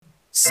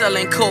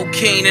Selling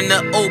cocaine in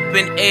the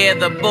open air,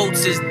 the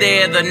boats is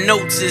there, the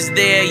notes is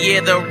there, yeah,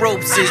 the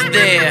ropes is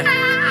there.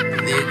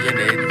 They're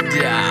gonna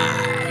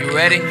die. You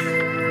ready?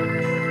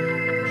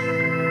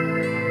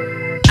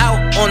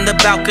 Out on the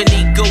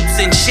balcony,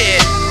 goats and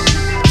share.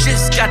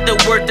 Just got the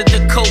word that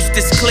the coast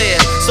is clear,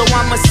 so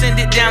I'ma send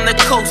it down the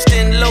coast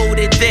and load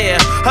it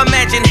there.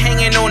 Imagine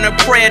hanging on a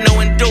prayer,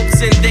 knowing dope's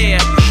in there.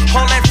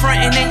 All that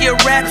frontin' in your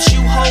raps,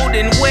 you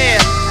holding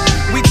where?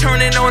 We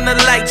turning on the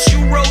lights,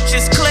 you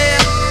roaches clear.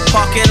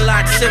 Parking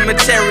lot,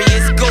 cemetery,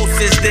 it's ghosts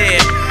is there.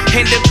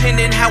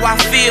 Independent how I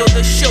feel,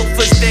 the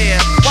chauffeur's there.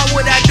 Why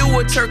would I do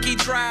a turkey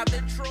drive?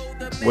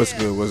 What's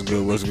good?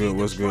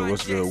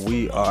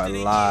 We are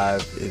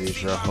live. It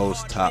is your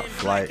host, Top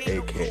Flight,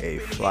 aka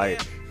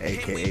Flight,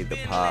 aka the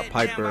Pod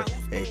Piper,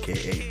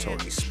 aka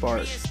Tony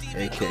Sparks,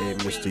 aka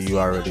Mr. You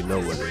already know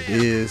what it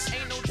is.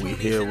 We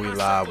here, we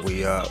live,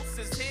 we up.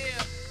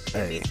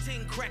 Hey,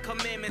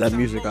 that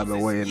music I've been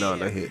waiting on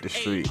to hit the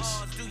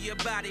streets.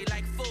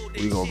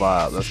 We gon'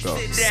 vibe, let's go.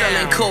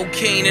 Selling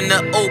cocaine in the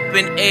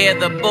open air,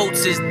 the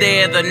boats is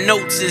there, the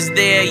notes is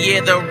there,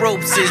 yeah, the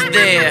ropes is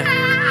there.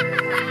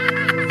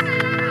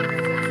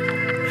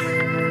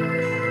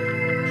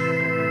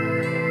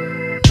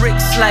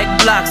 Bricks like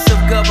blocks of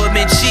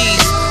government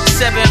cheese,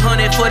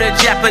 700 for the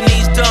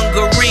Japanese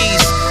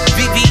dungarees.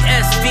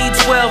 VVS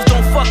V12,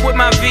 don't fuck with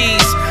my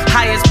V's.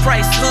 Highest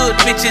price hood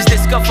bitches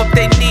that scuff up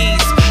their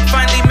knees.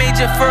 Finally made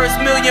your first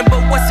million,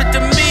 but what's it to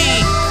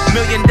me? $1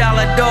 million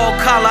dog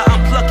collar,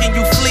 I'm plucking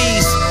you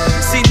fleas.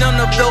 See, none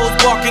of those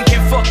barking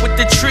can fuck with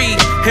the tree.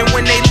 And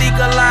when they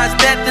legalize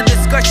that, the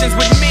discussions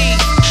with me.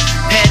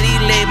 Patty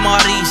Le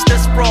Maurice,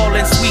 the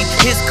sprawling sweep.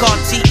 His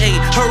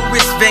Cartier, her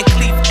wrist Van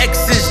Cleef,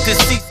 X's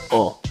deceased.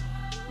 Oh,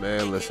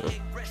 man, listen.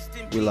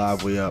 We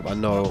live, we up. I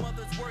know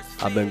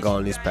I've been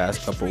gone these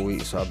past couple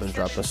weeks, so I've been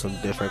dropping some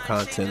different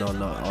content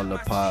on the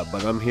pod.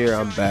 But I'm here,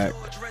 I'm back.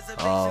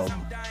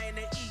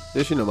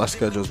 Just, my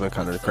schedule's been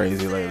kind of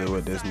crazy lately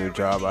with this new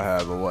job I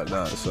have and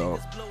whatnot. So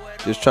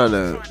just trying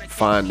to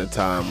find the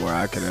time where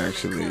I can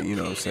actually,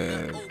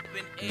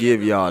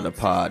 give y'all the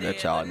pod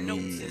that y'all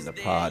need and the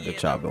pod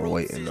that y'all been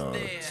waiting on.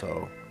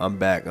 So I'm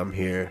back, I'm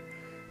here.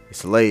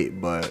 It's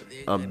late, but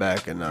I'm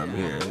back and I'm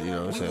here,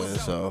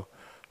 So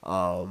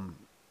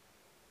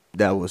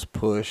that was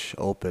Push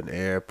Open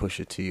Air,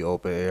 Pusha T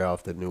Open Air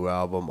off the new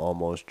album,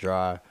 Almost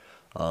Dry.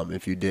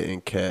 If you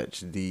didn't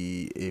catch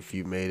If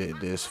You Made It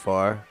This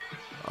Far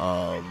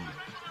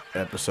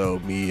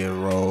episode, me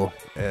and Ro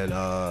and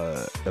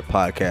the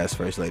podcast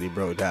First Lady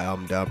broke that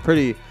album down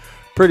pretty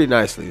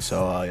nicely,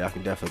 so y'all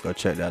can definitely go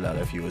check that out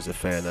if you was a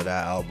fan of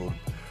that album.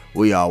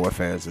 We all were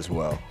fans as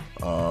well.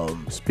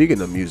 Speaking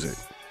of music,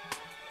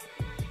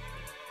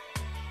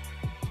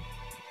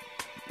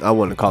 I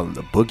want to call him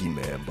the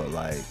boogeyman, but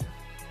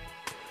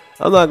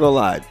I'm not gonna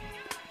lie,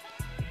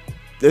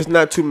 there's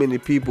not too many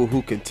people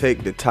who can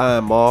take the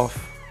time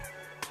off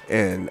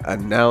and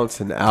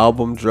announce an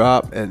album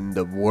drop and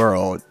the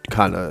world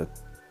kind of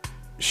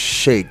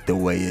shake the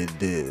way it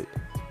did.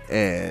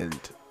 And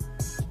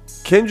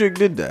Kendrick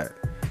did that.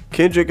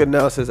 Kendrick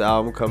announced his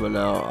album coming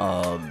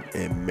out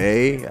in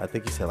May. I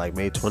think he said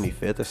May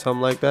 25th or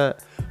something like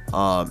that.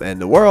 And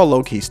the world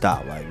low-key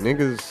stopped.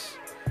 Niggas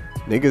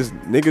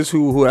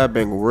who have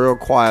been real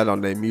quiet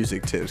on their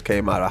music tips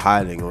came out of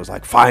hiding and was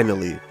like,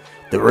 finally,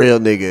 the real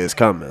nigga is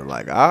coming.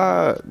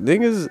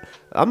 Niggas,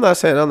 I'm not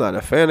saying I'm not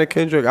a fan of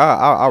Kendrick.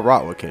 I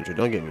rock with Kendrick,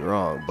 don't get me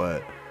wrong,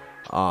 but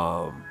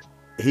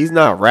he's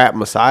not rap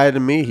messiah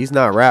to me. He's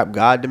not rap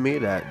god to me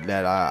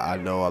that I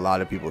know a lot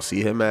of people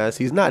see him as.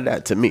 He's not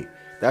that to me.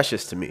 That's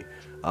just to me.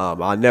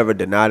 I'll never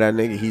deny that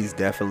nigga. He's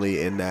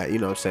definitely in that,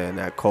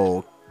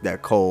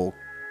 that Cole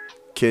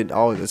kid.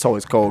 It's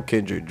always Cole,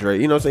 Kendrick,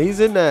 Drake.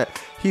 He's in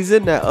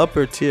that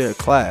upper tier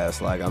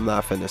class. I'm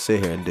not finna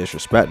sit here and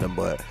disrespect him,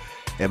 but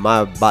am I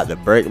about to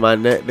break my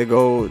neck to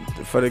go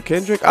for the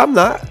Kendrick? I'm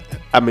not.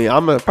 I mean,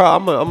 I'm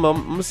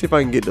gonna see if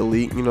I can get the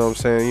leak. You know what I'm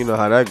saying? You know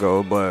how that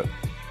go. But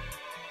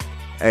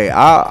hey,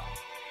 I'll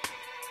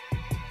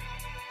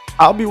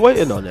be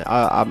waiting on it.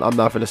 I'm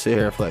not gonna sit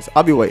here and flex.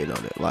 I'll be waiting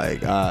on it.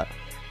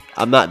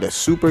 I'm not the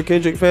super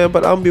Kendrick fan,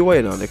 but I'll be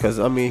waiting on it because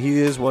he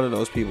is one of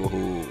those people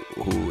who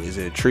is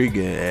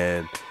intriguing,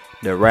 and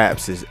the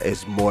raps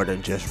is more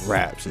than just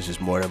raps. It's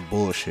just more than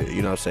bullshit.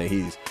 You know what I'm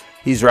saying?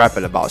 He's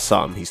rapping about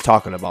something. He's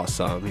talking about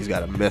something. He's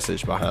got a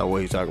message behind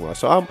what he's talking about.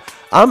 So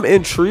I'm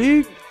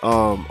intrigued.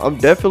 I'm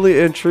definitely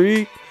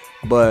intrigued.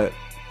 But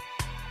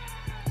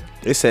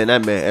they saying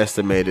that man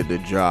estimated to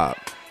drop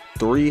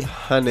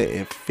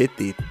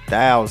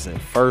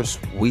 350,000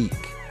 first week.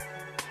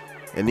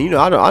 And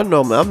I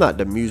know man, I'm not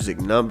the music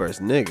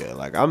numbers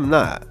nigga. I'm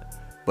not.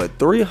 But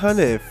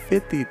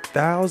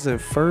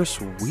 350,000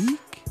 first week?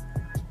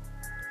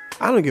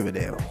 I don't give a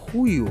damn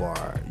who you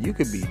are. You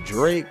could be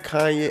Drake,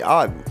 Kanye.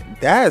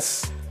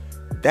 That's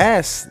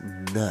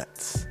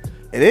nuts.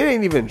 And it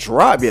ain't even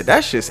dropped yet.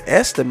 That's just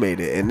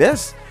estimated. And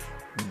that's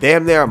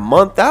damn near a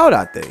month out,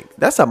 I think.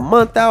 That's a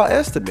month out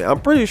estimate.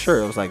 I'm pretty sure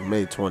it was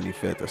May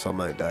 25th or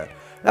something like that.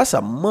 That's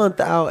a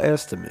month out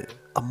estimate.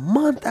 A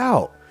month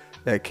out.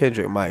 that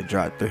Kendrick might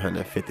drop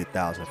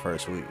 350,000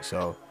 first week.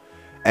 So,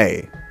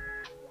 hey,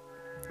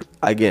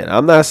 again,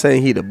 I'm not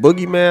saying he the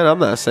boogeyman. I'm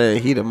not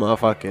saying he the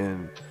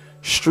motherfucking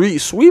street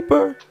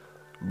sweeper,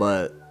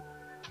 but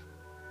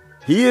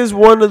he is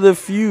one of the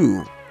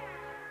few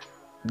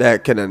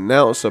that can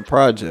announce a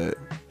project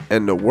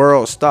and the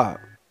world stop.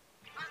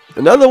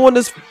 Another one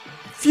is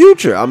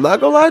Future. I'm not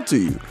gonna lie to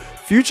you.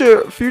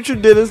 Future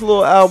did his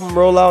little album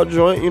rollout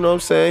joint. You know what I'm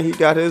saying? He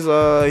got his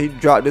he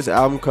dropped his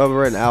album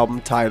cover and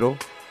album title.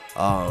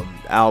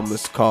 Album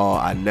is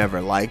called I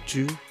Never Liked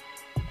You.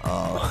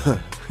 I'm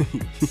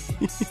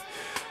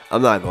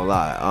not gonna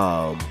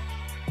lie.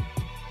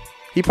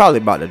 He probably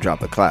about to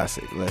drop a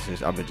classic. I'm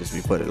gonna just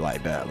be put it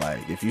like that.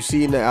 Like, if you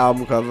seen the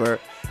album cover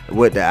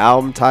with the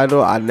album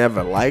title I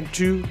Never Liked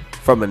You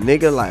from a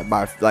nigga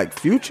like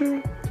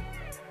Future,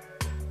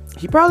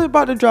 he probably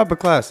about to drop a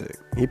classic.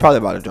 I'm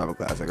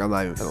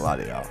not even gonna lie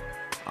to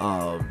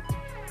y'all.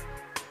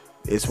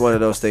 It's one of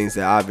those things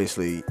that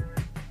obviously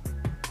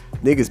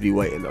niggas be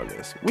waiting on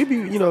this. We be,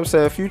 you know what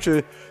I'm saying,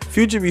 Future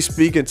be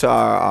speaking to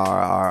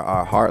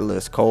our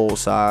heartless, cold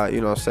side,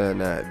 you know what I'm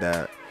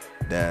saying,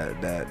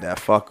 that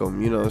fuck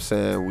them, you know what I'm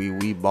saying,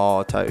 we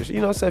ball type, you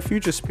know what I'm saying.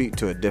 Future speak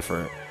to a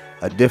different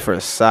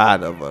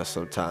side of us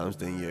sometimes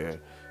than your,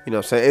 you know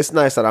what I'm saying. It's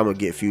nice that I'm gonna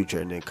get Future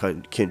and then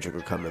Kendrick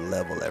will come and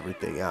level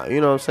everything out, you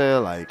know what I'm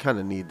saying. Like, kind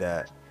of need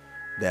that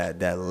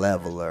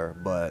leveler.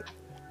 But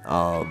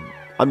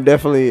I'm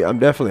definitely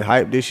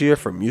hyped. This year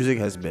for music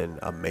has been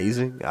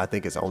amazing. I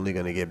think it's only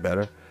gonna get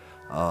better,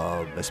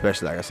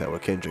 especially like I said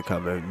with Kendrick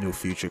coming, new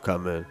Future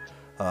coming.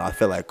 I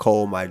feel like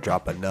Cole might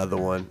drop another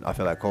one. I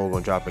feel like Cole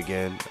gonna drop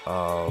again,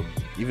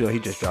 even though he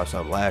just dropped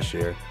something last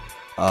year.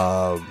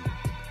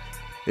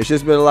 It's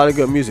just been a lot of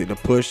good music. The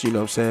Push, you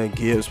know what I'm saying,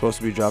 Gibbs supposed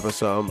to be dropping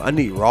something. I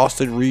need Ross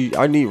to read.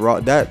 I need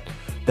Ross, that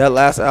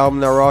last album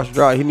that Ross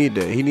dropped. He need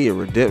a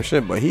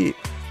redemption, but he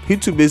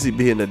too busy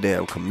being a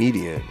damn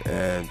comedian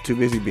and too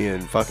busy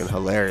being fucking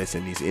hilarious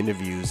in these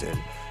interviews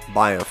and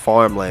buying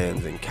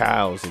farmlands and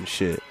cows and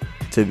shit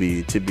to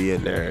be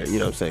in there, you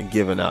know what I'm saying,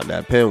 giving out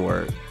that pen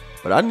work.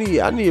 But I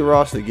need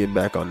Ross to get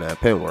back on that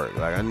pen work.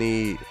 Like, I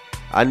need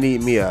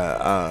me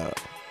an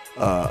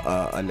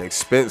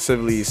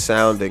expensively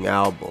sounding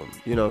album.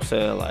 You know what I'm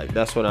saying? Like,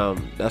 that's what I'm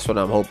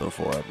hoping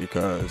for,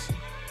 because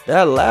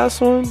that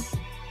last one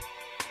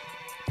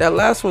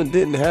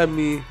didn't have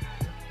me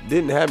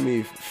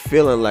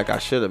feeling like I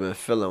should have been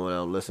feeling when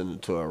I'm listening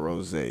to a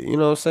Rose. You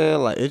know what I'm saying?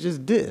 Like, it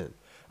just didn't.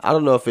 I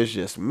don't know if it's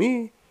just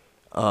me.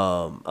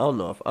 I don't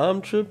know if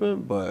I'm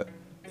tripping, but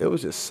it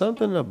was just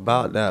something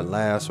about that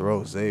last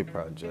Rose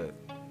project.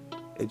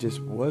 It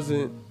just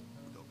wasn't.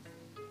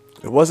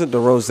 It wasn't the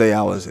Rose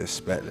I was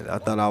expecting. I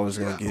thought I was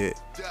gonna get,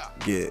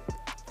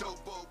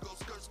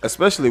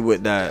 especially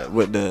with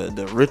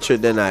the richer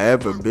than I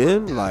ever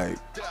been. Like,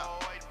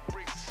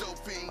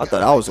 I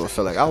thought I was gonna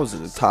feel like I was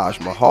in the Taj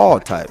Mahal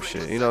type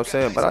shit. You know what I'm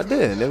saying? But I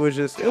didn't. It was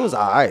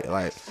alright.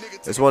 Like,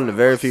 it's one of the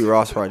very few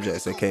Ross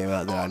projects that came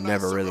out that I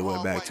never really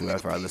went back to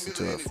after I listened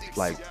to it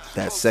like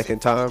that second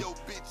time.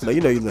 But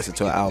you listen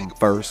to an album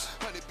first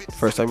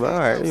time, you're like, all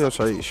right, you know,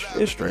 so it's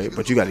straight,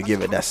 but you got to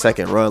give it that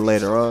second run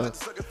later on.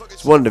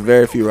 It's one of the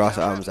very few Ross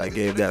albums I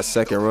gave that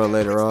second run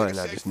later on, and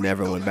I just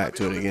never went back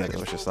to it again. It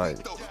was just like,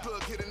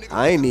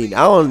 I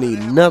don't need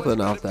nothing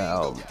off that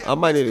album. I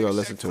might need to go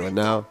listen to it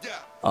now.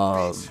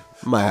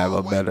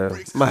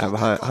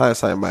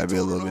 Hindsight might be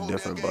a little bit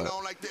different, but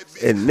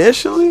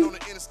initially,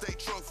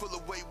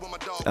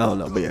 I don't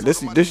know. But yeah,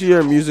 this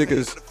year music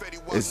is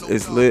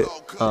lit.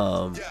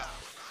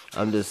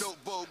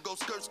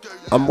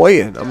 I'm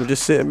waiting. I'm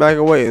just sitting back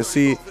and waiting and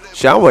see.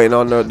 I'm waiting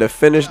on the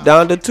finished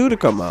Donda 2 to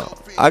come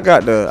out. I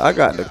got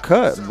the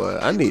cut,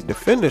 but I need the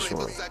finished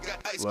one.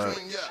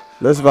 But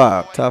let's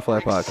vibe. Top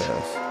Flight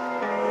Podcast.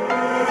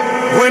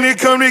 When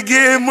it come to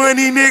getting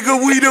money, nigga,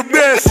 we the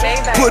best.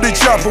 Put a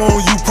chopper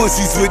on you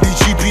pussies with the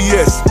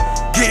GPS.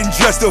 Getting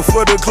dressed up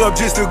for the club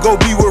just to go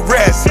be with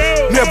rats.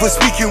 Never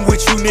speaking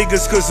with you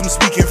niggas cause I'm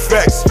speaking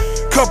facts.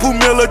 Couple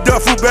mil a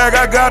duffel bag,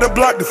 I gotta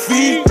block the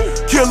feed.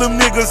 Kill them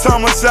niggas,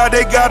 homicide,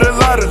 they got a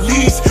lot of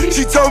leads.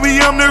 She told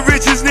me I'm the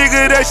richest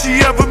nigga that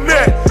she ever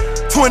met.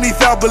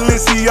 20,000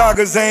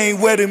 Balenciagas, I ain't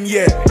wet him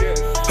yet.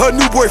 Her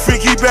new boyfriend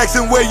keep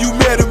asking where you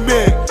met him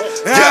at.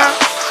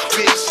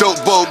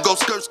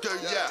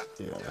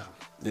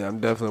 Yeah,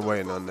 I'm definitely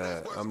waiting on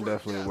that. I'm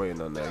definitely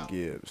waiting on that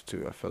Gibbs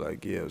too. I feel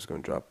like Gibbs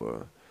gonna drop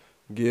a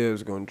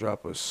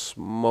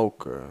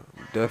smoker.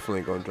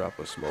 Definitely gonna drop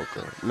a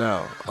smoker.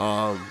 Now,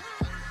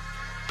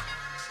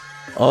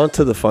 on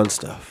to the fun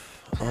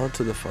stuff.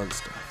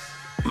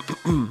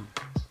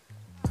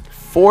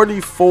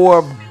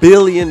 $44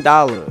 billion.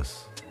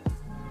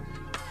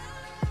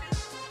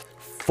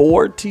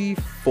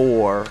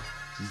 $44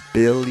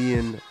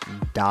 billion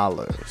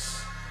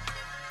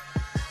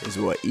is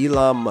what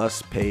Elon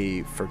Musk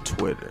paid for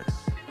Twitter.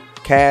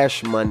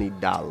 Cash money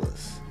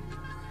dollars.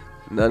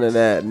 None of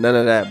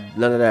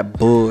that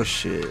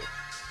bullshit.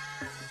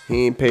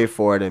 He ain't paid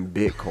for it in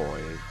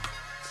Bitcoin.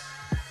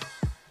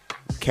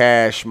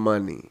 Cash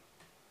money.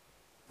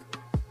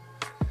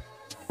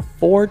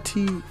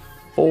 $44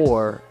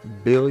 $44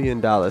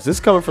 billion. This is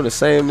coming from the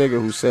same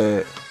nigga who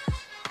said,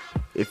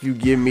 if you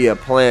give me a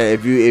plan,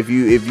 if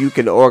you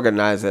can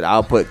organize it,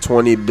 I'll put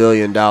 $20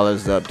 billion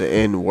up to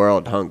end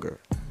world hunger.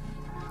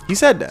 He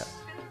said that.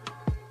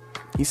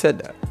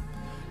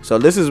 So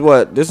this is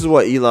what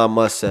Elon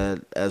Musk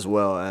said, as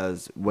well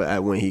as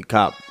when he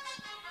copped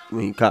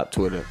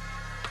Twitter.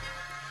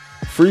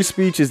 Free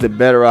speech is the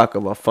bedrock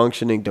of a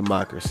functioning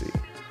democracy,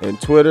 and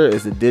Twitter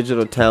is the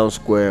digital town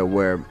square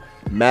where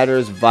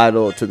matters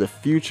vital to the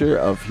future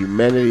of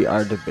humanity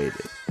are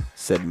debated,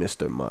 said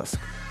Mr. Musk.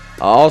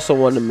 I also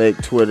want to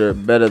make Twitter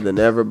better than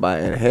ever by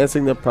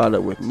enhancing the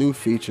product with new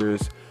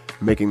features,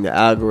 making the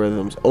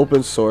algorithms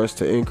open source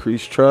to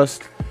increase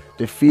trust,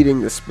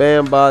 defeating the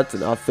spam bots,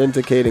 and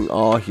authenticating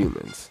all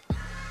humans.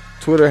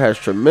 Twitter has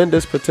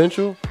tremendous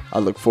potential. I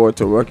look forward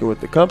to working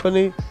with the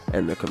company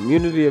and the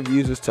community of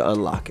users to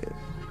unlock it.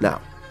 Now,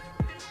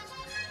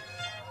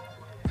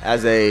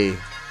 as a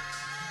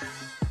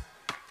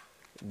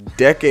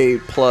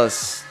decade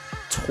plus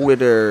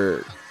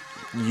Twitter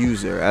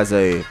user,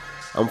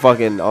 I'm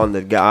fucking on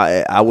the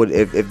guy. I would,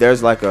 if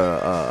there's like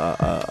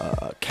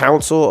a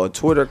council, a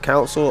Twitter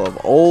council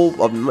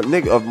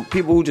of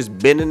people who just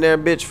been in there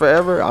bitch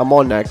forever, I'm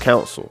on that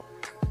council.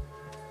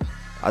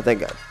 I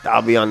think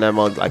I'll be on that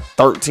one like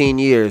 13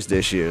 years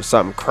this year,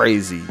 some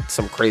crazy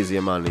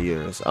amount of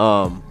years.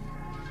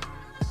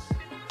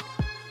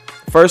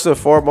 First and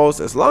foremost,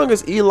 as long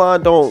as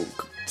Elon don't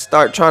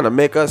start trying to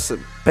make us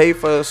pay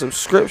for a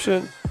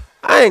subscription,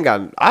 I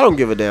don't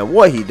give a damn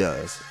what he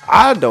does.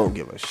 I don't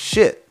give a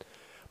shit.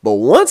 But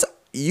once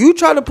you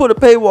try to put a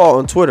paywall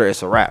on Twitter,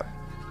 it's a wrap.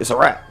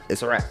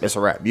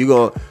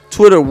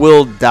 Twitter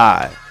will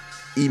die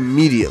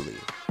immediately.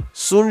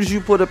 Soon as you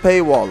put a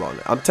paywall on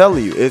it. I'm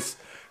telling you,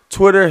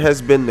 Twitter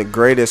has been the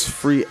greatest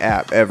free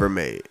app ever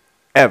made.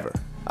 Ever.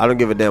 I don't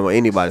give a damn what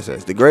anybody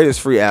says. The greatest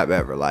free app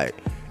ever. Like,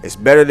 it's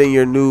better than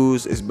your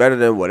news. It's better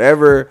than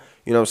whatever.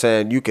 You know what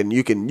I'm saying? You can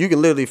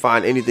literally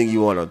find anything you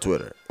want on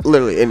Twitter.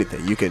 Literally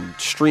anything. You can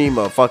stream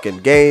a fucking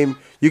game.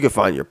 You can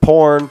find your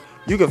porn.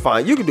 You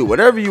can do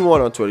whatever you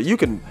want on Twitter. You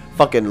can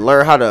fucking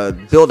learn how to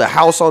build a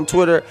house on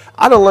Twitter.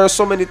 I done learned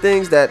so many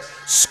things that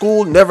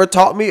school never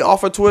taught me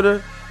off of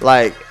Twitter.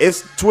 Like,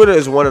 Twitter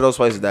is one of those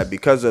places that,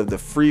 because of the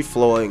free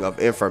flowing of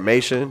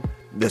information,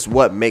 that's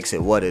what makes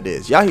it what it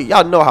is.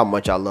 Y'all know how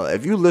much I love.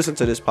 If you listen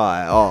to this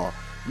pod at all,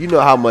 you know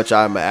how much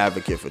I'm an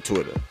advocate for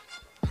Twitter.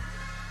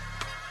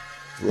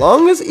 As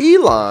long as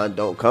Elon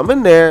don't come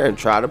in there and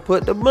try to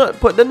put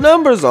the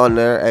numbers on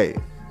there, hey,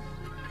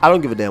 I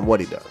don't give a damn what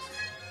he does.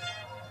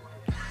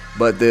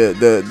 But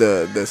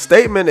the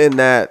statement in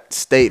that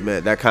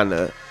statement that kind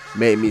of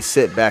made me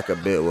sit back a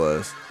bit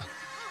was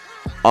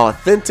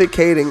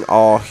authenticating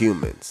all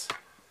humans.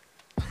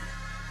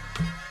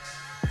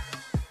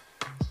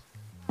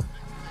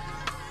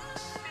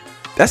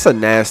 That's a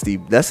nasty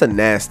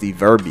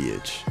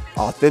verbiage.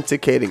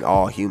 Authenticating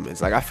all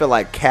humans. Like, I feel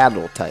like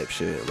cattle type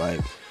shit.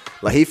 Like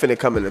he finna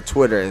come into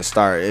Twitter and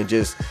start and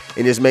just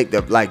make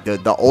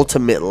the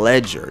ultimate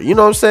ledger. You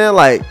know what I'm saying?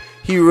 Like,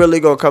 he really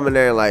gonna come in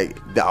there and like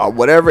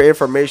whatever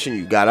information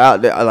you got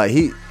out there,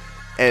 and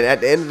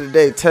at the end of the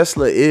day,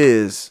 Tesla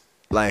is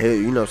like,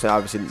 you know what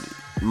I'm saying? Obviously,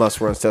 Musk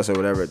runs Tesla or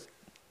whatever.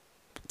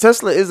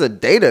 Tesla is a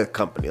data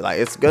company. Like,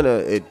 it's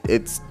gonna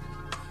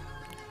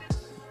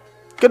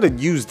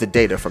use the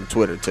data from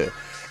Twitter to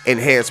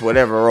enhance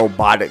whatever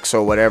robotics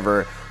or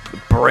whatever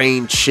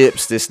brain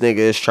chips this nigga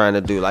is trying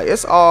to do. Like,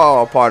 it's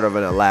all part of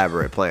an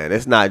elaborate plan.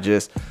 It's not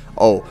just,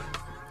 oh,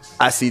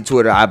 I see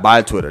Twitter, I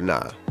buy Twitter.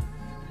 Nah.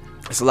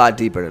 It's a lot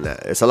deeper than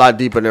that. It's a lot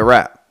deeper than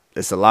rap.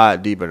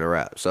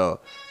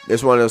 So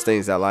it's one of those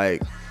things that,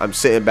 like, I'm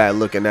sitting back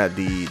looking at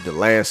the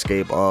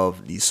landscape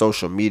of the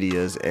social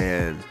medias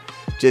and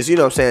just, you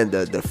know what I'm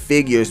saying, the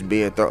figures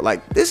being thrown.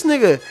 Like, this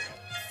nigga,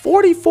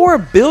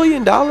 $44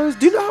 billion.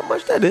 Do you know how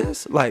much that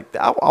is? Like,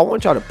 I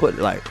want y'all to put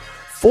like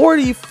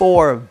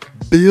 $44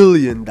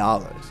 billion.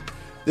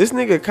 This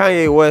nigga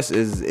Kanye West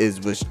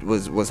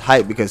was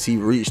hyped because he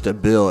reached a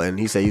bill, and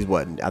he said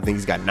I think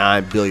he's got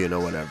 $9 billion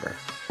or whatever.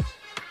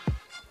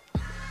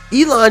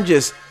 Elon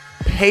just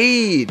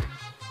paid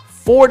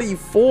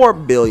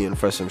 $44 billion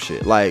for some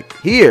shit. Like,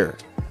 here,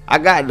 I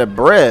got the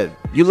bread.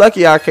 You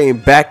lucky I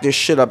can't back this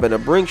shit up in a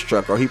Brinks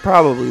truck, or he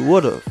probably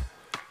would have.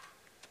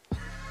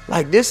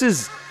 Like, this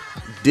is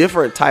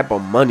different type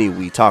of money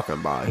we talking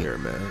about here,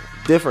 man.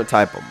 Different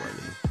type of money.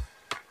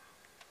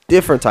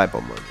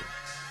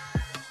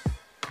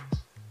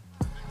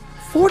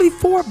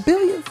 $44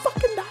 billion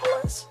fucking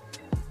dollars.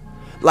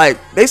 Like,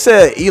 they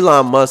said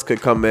Elon Musk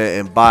could come in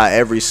and buy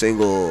every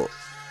single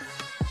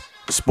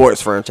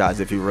sports franchise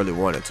if he really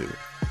wanted to.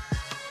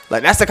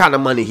 Like, that's the kind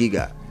of money he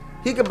got.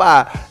 He could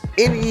buy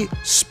any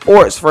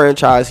sports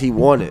franchise he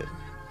wanted.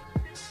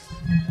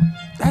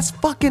 That's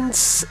fucking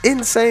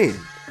insane.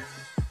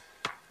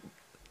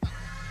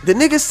 The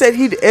niggas said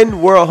he'd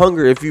end world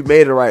hunger if you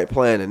made the right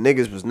plan, and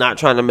niggas was not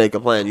trying to make a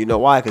plan. You know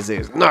why? Because they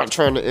was not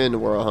trying to end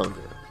world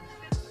hunger.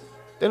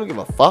 They don't give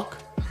a fuck.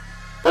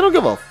 They don't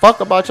give a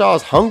fuck about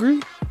y'all's hungry.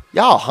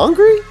 Y'all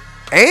hungry?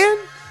 And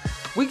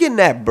we getting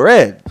that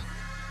bread.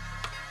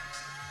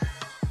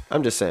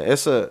 I'm just saying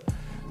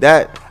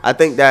I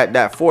think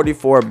that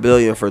 44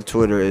 billion for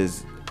Twitter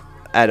is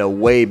at a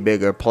way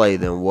bigger play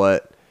than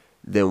what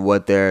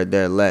they're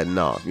letting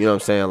off. You know what I'm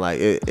saying? Like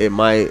it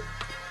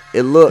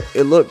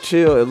looked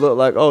chill. It looked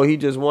like, oh, he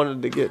just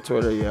wanted to get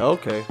Twitter. Yeah,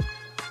 okay.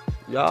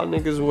 Y'all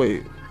niggas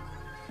wait.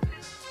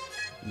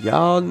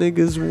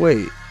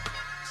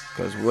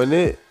 Cause when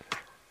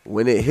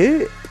it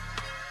hit,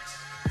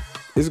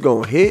 it's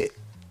gonna hit,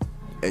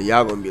 and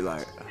y'all gonna be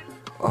like,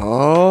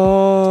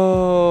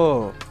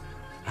 oh,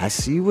 I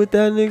see what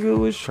that nigga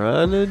was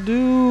trying to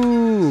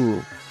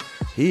do.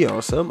 He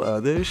on some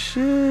other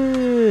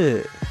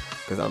shit.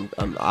 Cause I'm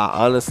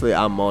almost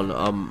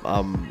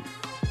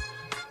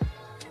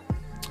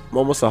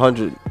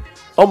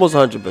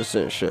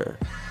 100% sure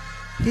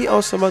he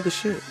on some other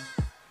shit,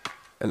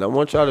 and I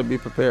want y'all to be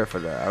prepared for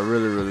that. I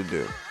really, really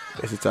do.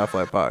 It's the Top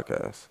Flight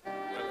Podcast.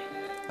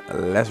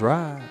 Let's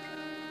ride.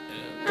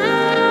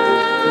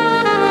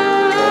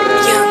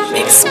 Young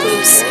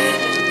exclusive.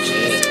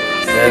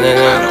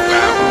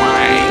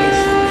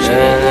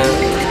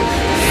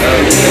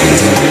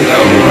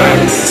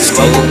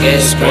 Smoke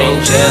gas,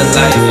 green gel,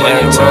 life when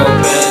you roll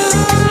back.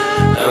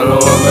 I'm the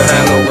one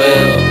behind the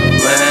wheel,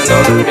 mind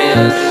on the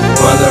mill.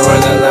 Mother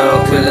run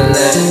along, couldn't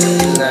let.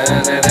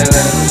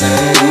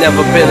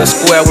 Never been a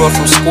square one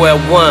from square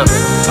one.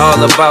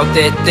 All about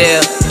that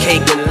there,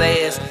 cake and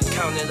layers.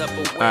 Counted up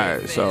a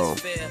Alright, so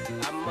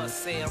I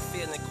must say I'm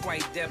feeling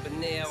quite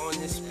debonair on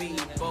this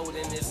speedboat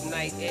in this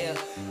night air.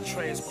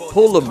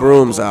 pull the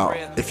brooms out.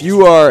 If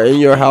you are in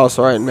your house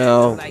right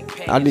now,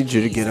 I need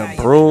you to get a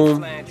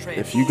broom.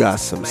 If you got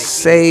some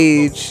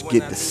sage,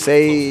 get the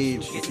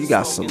sage. If you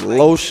got some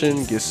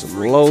lotion, get some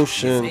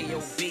lotion.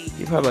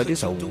 You probably like, this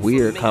is a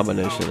weird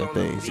combination of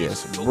things. Yeah,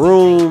 some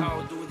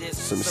broom,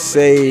 some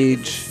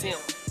sage,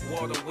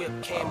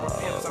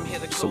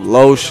 some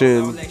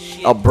lotion,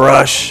 a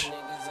brush.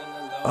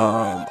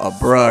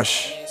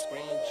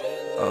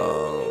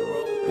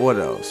 What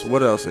else?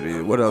 What else are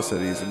these? What else are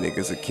these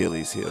niggas'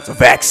 Achilles heels? A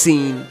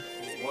vaccine.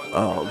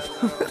 I'm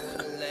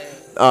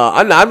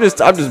just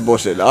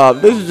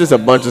bullshitting. This is just a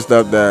bunch of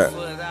stuff that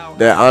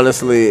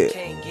honestly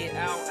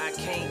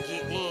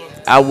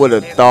I would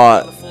have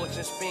thought.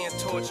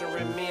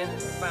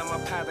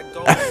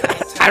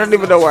 I don't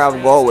even know where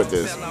I'm going with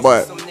this,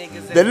 but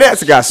the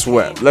Nets got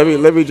swept. Let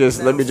me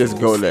just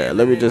go there.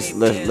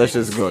 Let's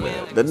just go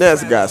there. The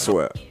Nets got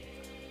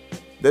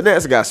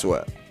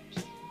swept.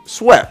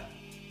 Swept.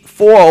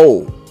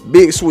 4-0.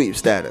 Big sweep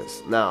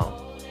status. Now,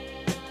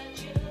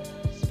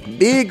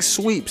 big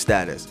sweep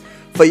status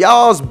for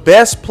y'all's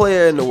best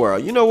player in the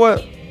world. You know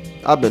what?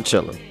 I've been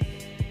chilling.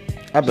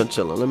 Let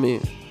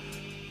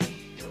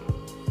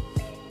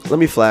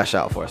me flash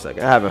out for a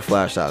second. I haven't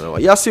flashed out in a while.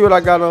 Y'all see what I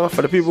got on?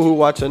 For the people who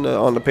watching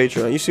on the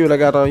Patreon, you see what I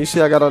got on? You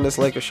see I got on this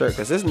Lakers shirt?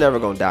 Because it's never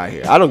going to die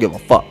here. I don't give a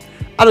fuck.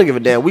 I don't give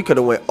a damn. We could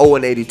have went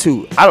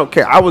 0-82. I don't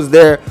care. I was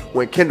there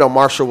when Kendall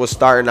Marshall was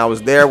starting. I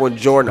was there when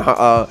Jordan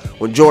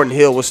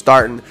Hill was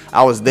starting.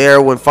 I was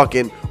there when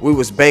we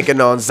was banking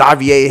on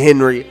Xavier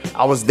Henry.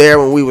 I was there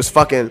when we was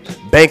fucking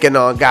banking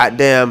on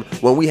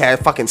when we had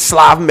fucking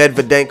Slav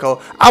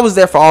Medvedenko. I was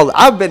there for all.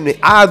 I've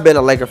been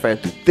a Laker fan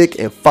through thick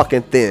and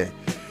fucking thin.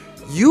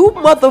 You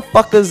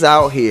motherfuckers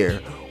out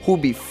here who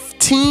be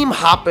team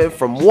hopping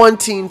from one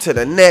team to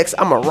the next.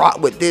 I'm going to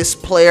rock with this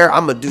player.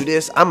 I'm going to do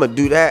this. I'm going to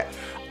do that.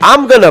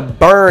 I'm going to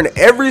burn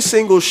every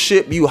single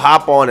ship you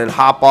hop on and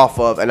hop off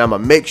of, and I'm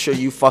going to make sure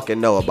you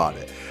fucking know about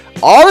it.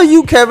 All of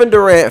you Kevin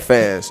Durant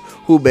fans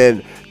who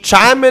been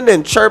chiming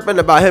and chirping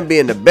about him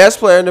being the best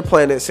player on the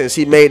planet since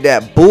he made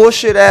that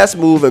bullshit ass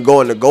move and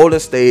going to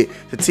Golden State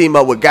to team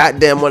up with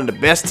one of the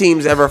best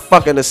teams ever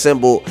fucking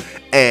assembled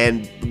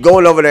and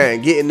going over there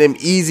and getting them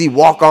easy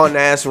walk-on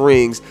ass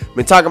rings.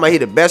 Been talking about he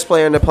the best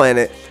player on the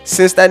planet.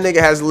 Since that nigga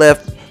has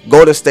left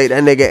Golden State,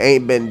 that nigga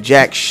ain't been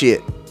jack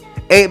shit.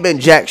 Ain't been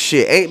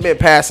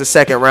past the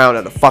second round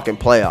of the fucking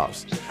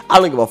playoffs. I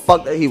don't give a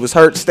fuck that he was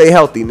hurt. Stay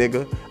healthy,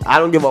 nigga. I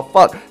don't give a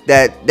fuck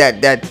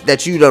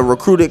that you done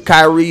recruited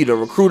Kyrie, you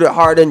done recruited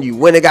Harden, you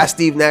went and got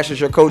Steve Nash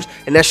as your coach,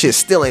 and that shit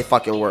still ain't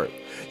fucking work.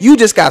 You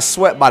just got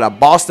swept by the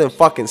Boston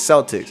fucking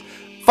Celtics.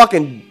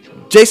 Fucking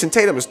Jason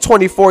Tatum is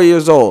 24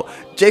 years old.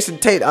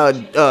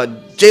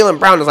 Jaylen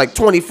Brown is like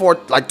 24,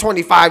 like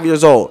 25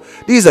 years old.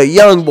 These are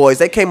young boys.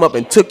 They came up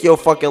and took your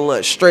fucking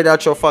lunch straight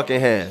out your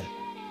fucking hand.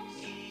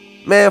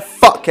 Man,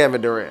 fuck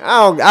Kevin Durant.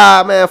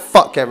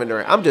 Fuck Kevin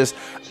Durant.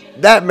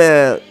 That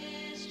man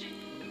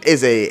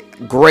is a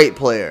great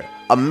player,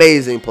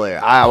 amazing player.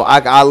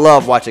 I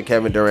love watching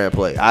Kevin Durant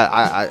play.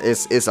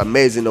 It's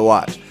amazing to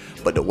watch.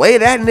 But the way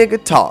that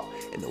nigga talk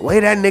and the way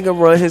that nigga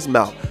run his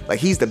mouth, like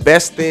he's the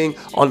best thing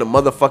on the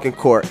motherfucking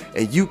court,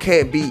 and you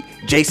can't beat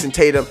Jason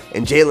Tatum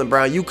and Jaylen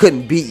Brown. You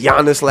couldn't beat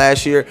Giannis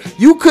last year.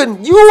 You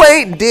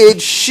ain't did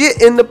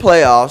shit in the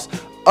playoffs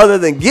other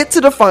than get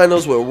to the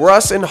finals with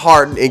Russ and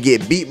Harden and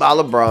get beat by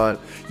LeBron.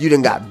 You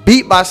done got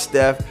beat by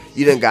Steph.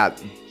 You done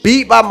got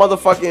beat by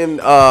motherfucking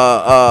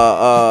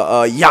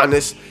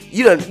Giannis.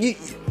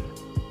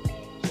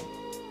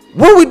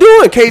 What we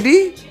doing,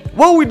 KD?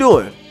 What we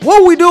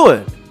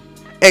doing?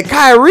 And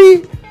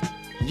Kyrie,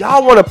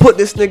 Y'all want to put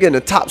this nigga in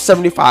the top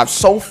 75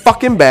 so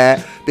fucking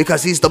bad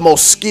because he's the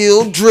most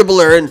skilled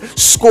dribbler and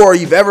scorer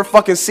you've ever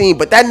fucking seen.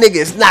 But that nigga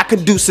is not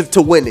conducive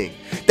to winning.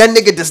 That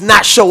nigga does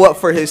not show up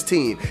for his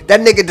team. That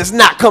nigga does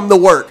not come to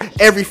work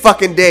every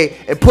fucking day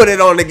and put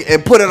it on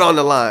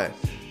the line.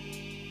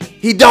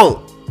 He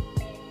don't.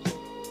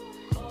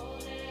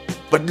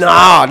 But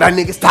nah, that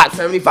nigga's top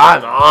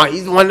 75. Nah,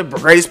 he's one of the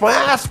greatest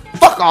players.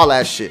 Fuck all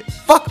that shit.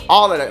 Fuck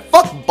all of that.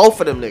 Fuck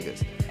both of them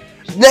niggas.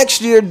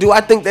 Next year, do I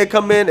think they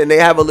come in and they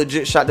have a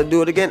legit shot to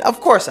do it again? Of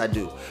course I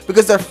do.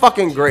 Because they're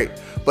fucking great.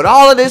 But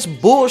all of this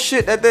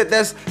bullshit that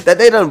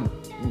they done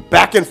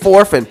back and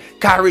forth and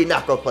Kyrie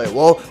not gonna play.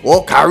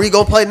 Well, Kyrie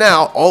gonna play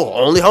now. Oh,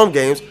 only home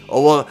games.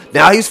 Oh, well,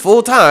 now he's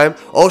full time.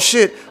 Oh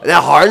shit.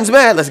 Now Harden's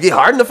mad. Let's get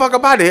Harden the fuck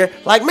up out of here.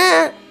 Like,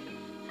 man,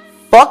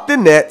 fuck the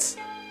Nets.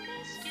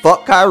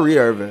 Fuck Kyrie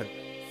Irving.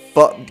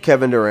 Fuck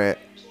Kevin Durant.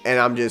 And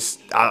I'm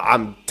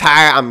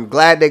tired. I'm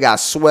glad they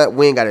got swept.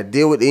 We ain't got to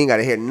deal with it. You ain't got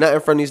to hear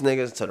nothing from these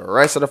niggas until the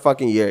rest of the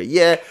fucking year.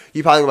 Yeah,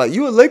 you probably like,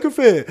 you a Laker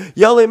fan.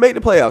 Y'all ain't make the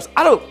playoffs.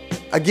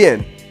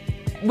 Again,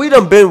 we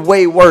done been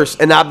way worse,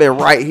 and I've been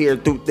right here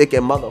through thick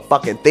and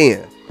motherfucking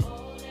thin.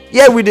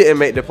 Yeah, we didn't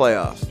make the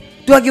playoffs.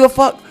 Do I give a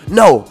fuck?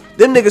 No.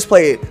 Them niggas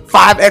played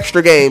 5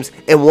 extra games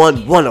and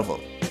won one of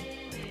them.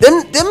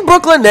 Them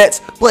Brooklyn Nets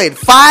played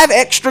 5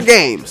 extra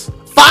games.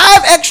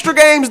 5 extra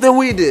games than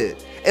we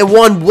did and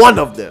won one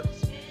of them.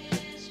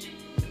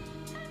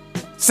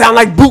 Sound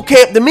like boot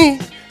camp to me.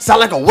 Sound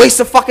like a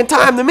waste of fucking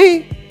time to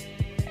me.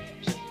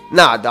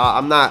 Nah, dawg,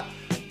 I'm not.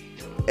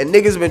 And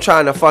niggas been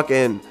trying to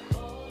fucking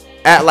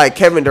act like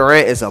Kevin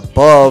Durant is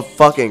above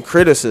fucking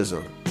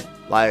criticism.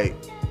 Like,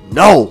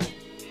 no.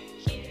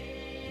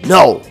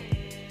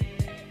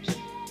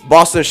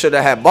 Boston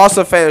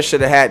fans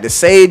should have had the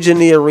sage in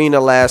the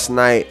arena last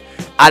night.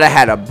 I'd have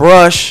had a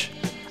brush.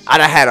 I'd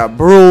have had a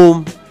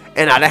broom.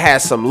 And I'd have had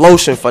some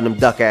lotion for them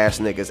duck ass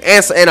niggas.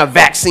 And a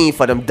vaccine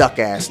for them duck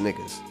ass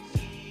niggas.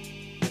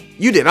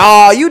 You did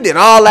all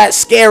that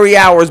scary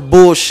hours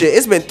bullshit.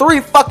 It's been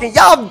 3 fucking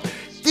y'all.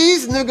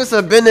 These niggas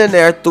have been in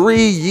there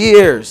 3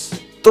 years.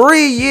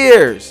 3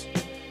 years.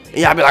 And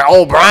y'all be like,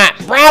 oh,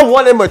 Brown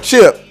won him a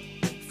chip.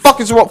 Fuck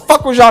was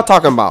y'all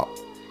talking about?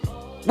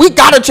 We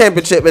got a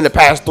championship in the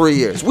past 3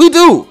 years. We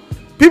do.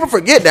 People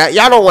forget that.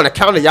 Y'all don't want to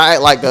count it. Y'all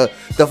act like the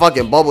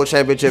fucking bubble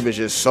championship is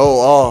just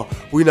so,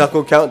 we not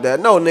gonna count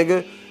that. No,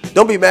 nigga.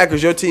 Don't be mad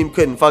because your team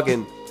couldn't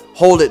fucking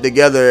hold it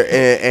together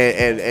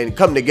and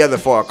come together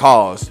for a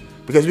cause.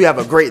 Because we have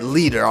a great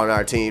leader on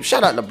our team.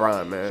 Shout out to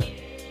LeBron, man.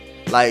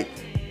 Like,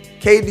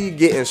 KD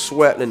getting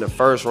swept in the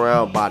first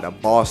round by the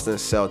Boston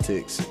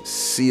Celtics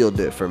sealed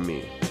it for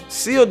me.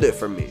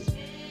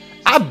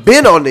 I've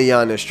been on the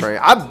Giannis train.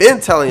 I've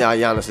been telling y'all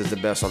Giannis is the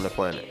best on the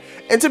planet.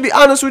 And to be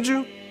honest with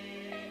you,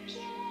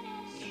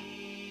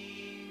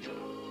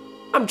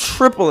 I'm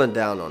tripling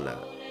down on that.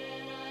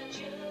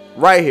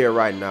 Right here,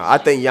 right now. I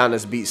think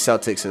Giannis beat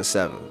Celtics in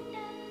 7.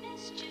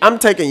 I'm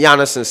taking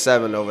Giannis in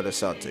 7 over the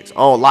Celtics.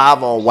 On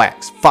live on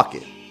wax. Fuck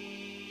it.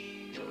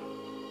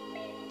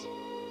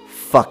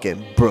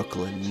 Fucking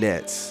Brooklyn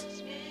Nets.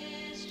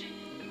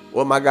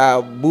 What my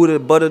guy Buddha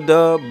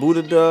Dub.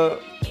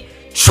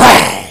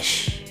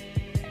 Trash.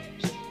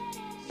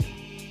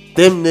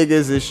 Them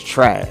niggas is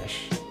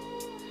trash.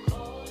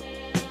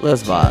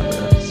 Let's vibe,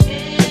 man.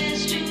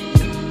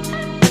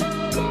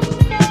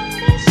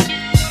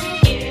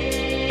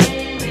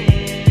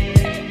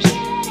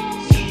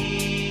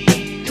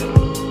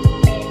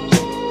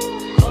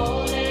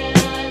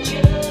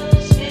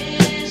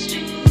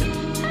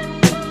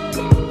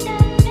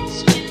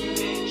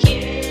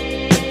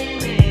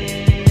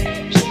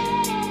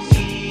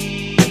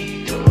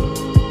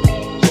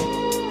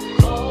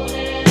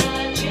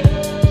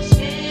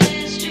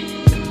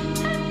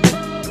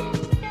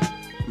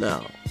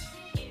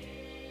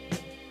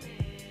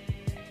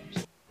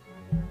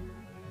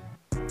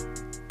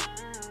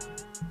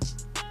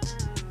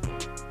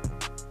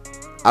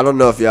 I don't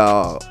know if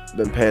y'all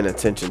been paying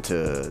attention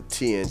to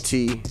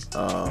TNT.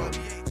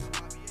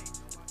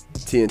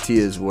 TNT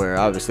is where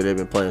obviously they've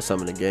been playing some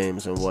of the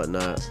games and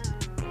whatnot.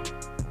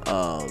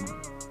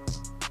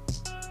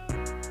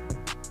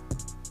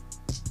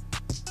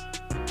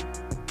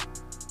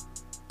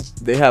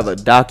 They have a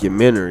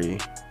documentary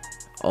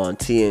on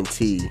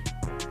TNT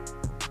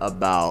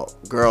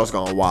about Girls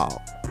Gone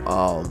Wild.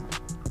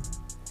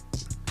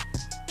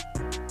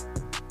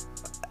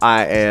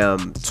 I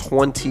am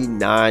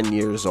 29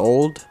 years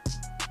old.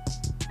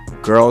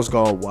 Girls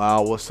Gone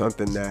Wild was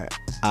something that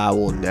I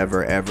will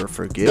never ever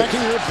forget.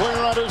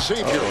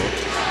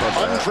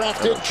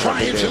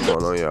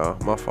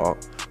 My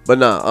fault. But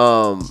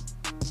nah,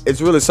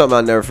 it's really something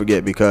I'll never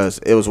forget because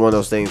it was one of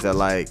those things that,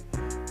 like,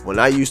 when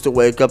I used to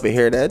wake up and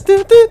hear that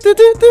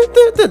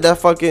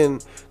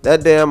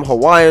that damn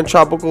Hawaiian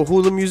tropical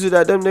hula music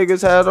that them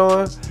niggas had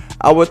on,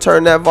 I would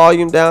turn that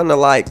volume down to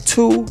like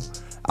 2.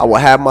 I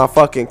would have my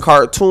fucking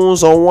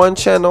cartoons on one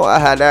channel. I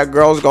had that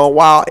Girls Gone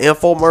Wild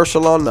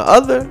infomercial on the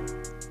other.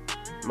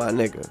 My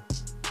nigga.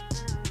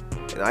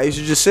 And I used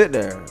to just sit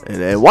there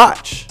and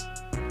watch.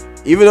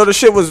 Even though the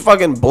shit was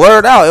fucking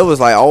blurred out, it was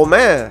like, oh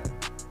man,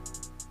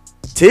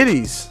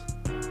 titties.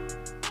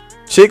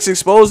 Chicks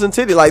exposing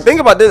titties. Like, think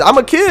about this. I'm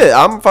a kid.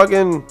 I'm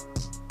fucking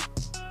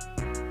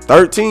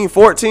 13,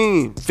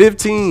 14,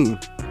 15,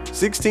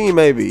 16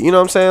 maybe. You know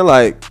what I'm saying?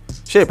 Like,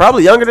 shit,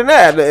 probably younger than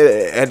that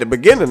at the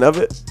beginning of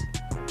it.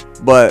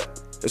 But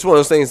it's one of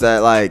those things that,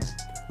 like,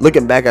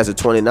 looking back as a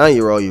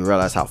 29-year-old, you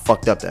realize how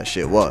fucked up that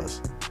shit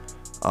was.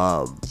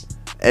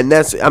 And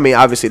that's, I mean,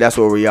 obviously that's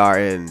where we are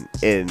in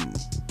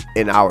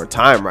our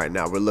time right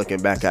now. We're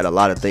looking back at a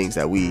lot of things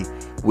that we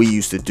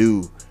used to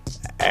do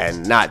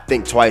and not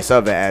think twice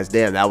of it as,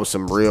 damn, that was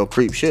some real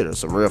creep shit or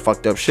some real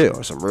fucked up shit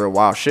or some real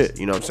wild shit.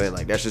 You know what I'm saying?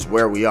 Like, that's just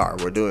where we are.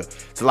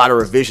 It's a lot of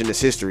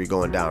revisionist history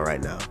going down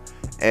right now.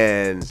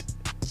 And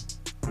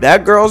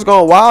that girl's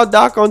going wild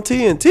doc on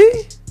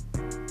TNT?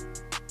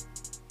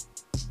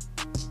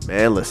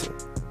 Man, listen.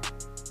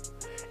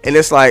 And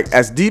it's like,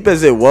 as deep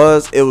as it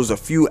was a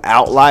few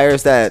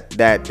outliers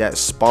that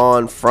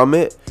spawned from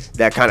it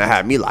that kind of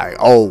had me like,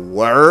 oh,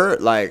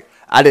 word? Like,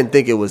 I didn't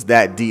think it was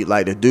that deep.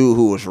 Like, the dude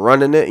who was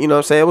running it, you know what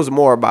I'm saying? It was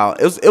more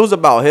about, it was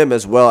about him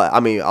as well. I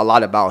mean, a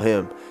lot about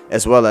him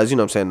as well as, you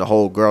know what I'm saying, the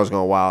whole Girls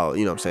Gone Wild,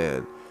 you know what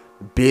I'm saying,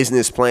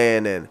 business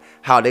plan and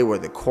how they were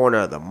the corner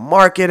of the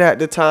market at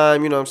the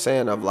time, you know what I'm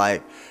saying, of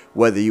like,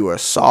 whether you were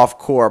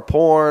softcore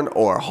porn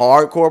or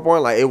hardcore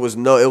porn, like, it was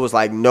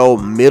like no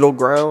middle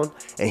ground,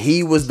 and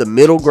he was the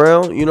middle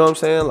ground, you know what I'm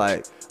saying?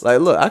 Like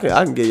look, I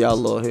can get y'all a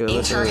little here.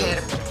 After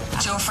hit,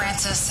 Joe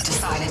Francis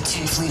decided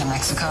to flee to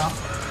Mexico.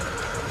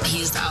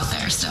 He's out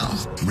there still.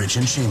 Rich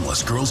and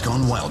Shameless, Girls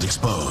Gone Wild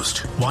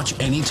exposed. Watch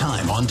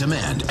anytime on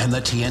demand and the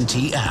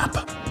TNT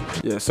app.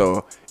 Yeah,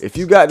 so if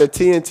you got the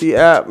TNT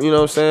app, you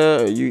know what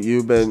I'm saying,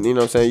 you've been, you know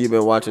what I'm saying, you've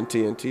been watching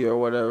TNT or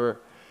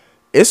whatever,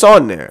 it's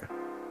on there.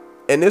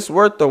 And it's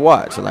worth the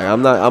watch. Like,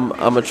 I'm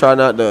gonna try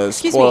not to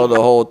spoil the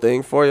whole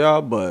thing for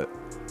y'all, but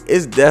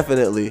it's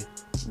definitely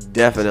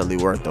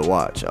worth the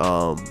watch.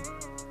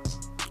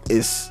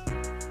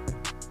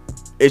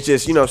 It's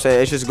just, you know what I'm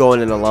saying, it's just going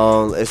in a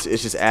long, it's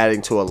just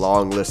adding to a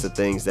long list of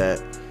things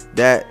that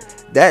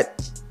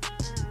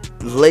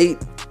late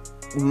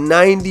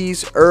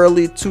 90s,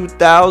 early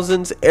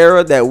 2000s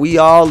era that we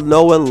all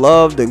know and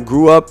loved and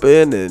grew up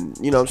in, and,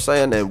 you know what I'm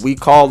saying, and we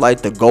call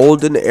like the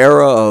golden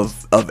era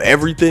of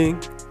everything.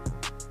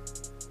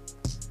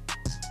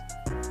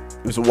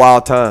 It was a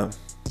wild time.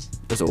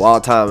 There's a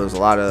lot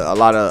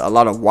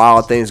of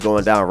wild things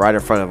going down right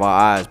in front of our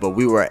eyes, but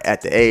we were at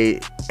the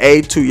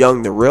A, too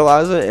young to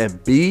realize it,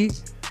 and B,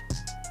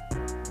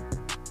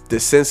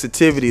 the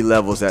sensitivity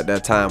levels at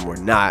that time were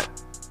not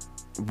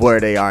where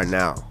they are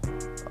now.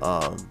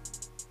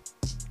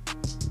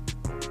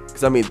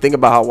 Because, I mean, think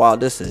about how wild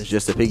this is,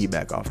 just to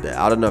piggyback off that.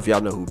 I don't know if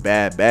y'all know who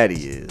Bad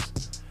Baddie is,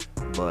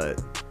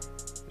 but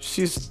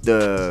she's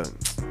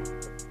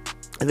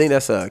I think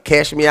that's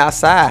Cash Me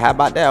Outside. How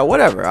about that? Or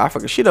whatever. I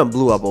forget. She done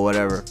blew up or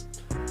whatever.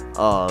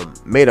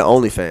 Made an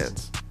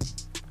OnlyFans.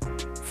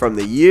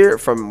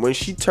 From when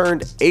she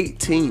turned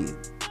 18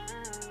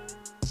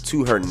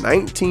 to her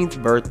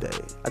 19th birthday,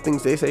 I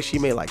think they say she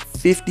made like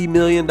 $50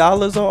 million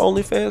on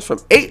OnlyFans. From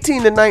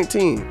 18 to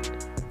 19,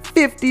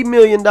 $50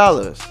 million.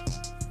 Oh,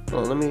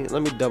 let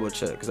me double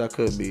check, because I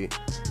could be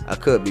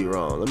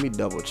wrong. Let me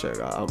double check.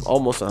 I'm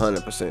almost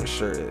 100%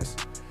 sure it is.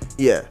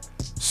 Yeah.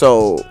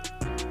 So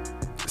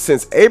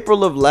since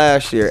April of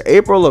last year,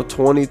 April of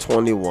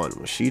 2021,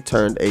 when she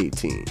turned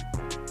 18,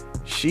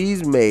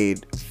 she's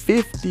made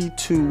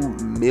 $52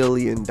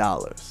 million.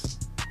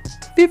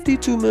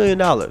 $52 million.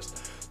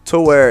 To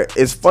where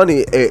it's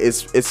funny,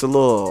 it's a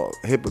little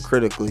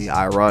hypocritically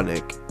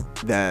ironic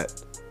that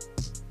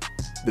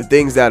the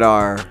things that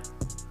are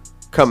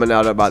coming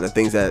out about the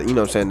things that, you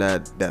know what I'm saying,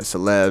 that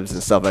celebs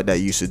and stuff like that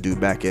used to do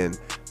back in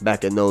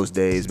those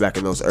days, back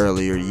in those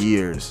earlier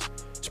years,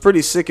 it's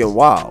pretty sick and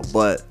wild.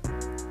 But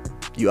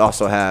you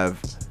also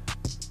have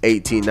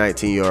 18,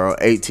 19, you know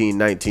what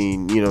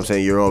I'm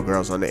saying, year old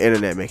girls on the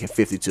internet making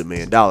 $52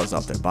 million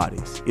off their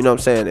bodies. You know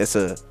what I'm saying? It's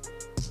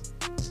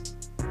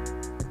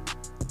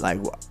like,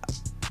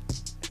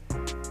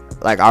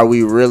 are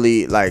we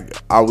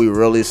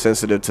really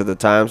sensitive to the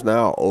times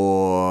now?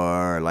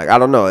 Or, like, I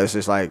don't know. It's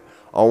just like,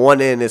 on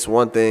one end it's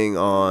one thing,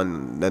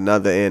 on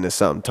another end it's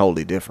something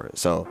totally different.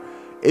 So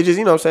it just,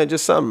 you know what I'm saying,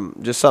 just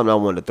something I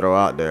wanted to throw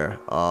out there.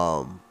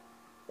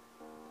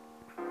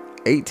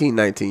 18,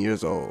 19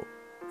 years old,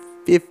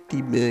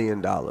 $50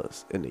 million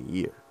in a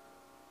year.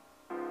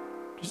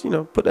 Just, you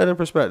know, put that in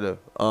perspective.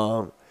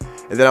 And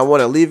then I want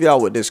to leave y'all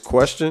with this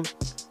question.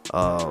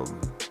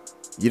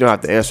 You don't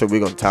have to answer. We're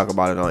going to talk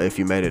about it on If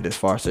You Made It This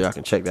Far, so y'all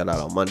can check that out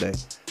on Monday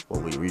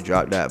when we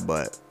redrop that.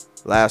 But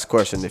last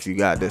question, if you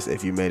got this,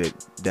 if you made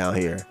it down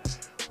here.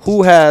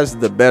 Who has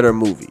the better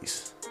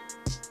movies?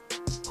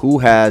 Who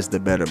has the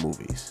better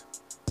movies?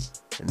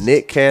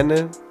 Nick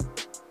Cannon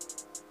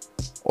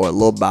or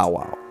Lil Bow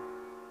Wow?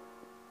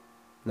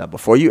 Now,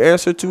 before you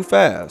answer too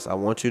fast, I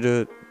want you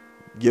to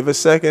give a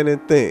second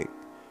and think.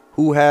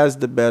 Who has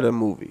the better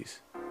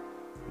movies?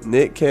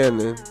 Nick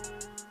Cannon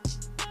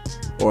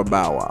or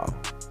Bow Wow?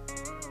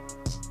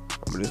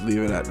 I'm going to just leave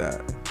it at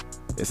that.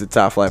 It's the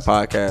Top Flight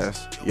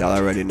Podcast. Y'all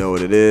already know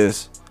what it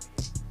is.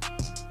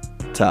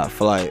 Top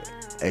Flight,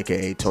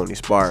 aka Tony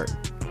Spark,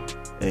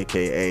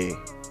 aka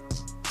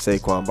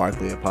Saquon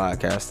Barkley of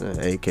podcasting,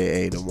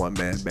 aka the One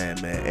Man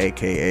Band Man,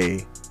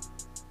 aka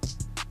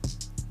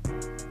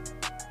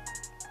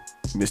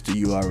Mr.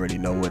 You already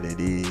know what it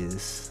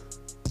is.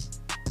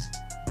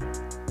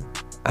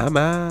 I'm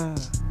out.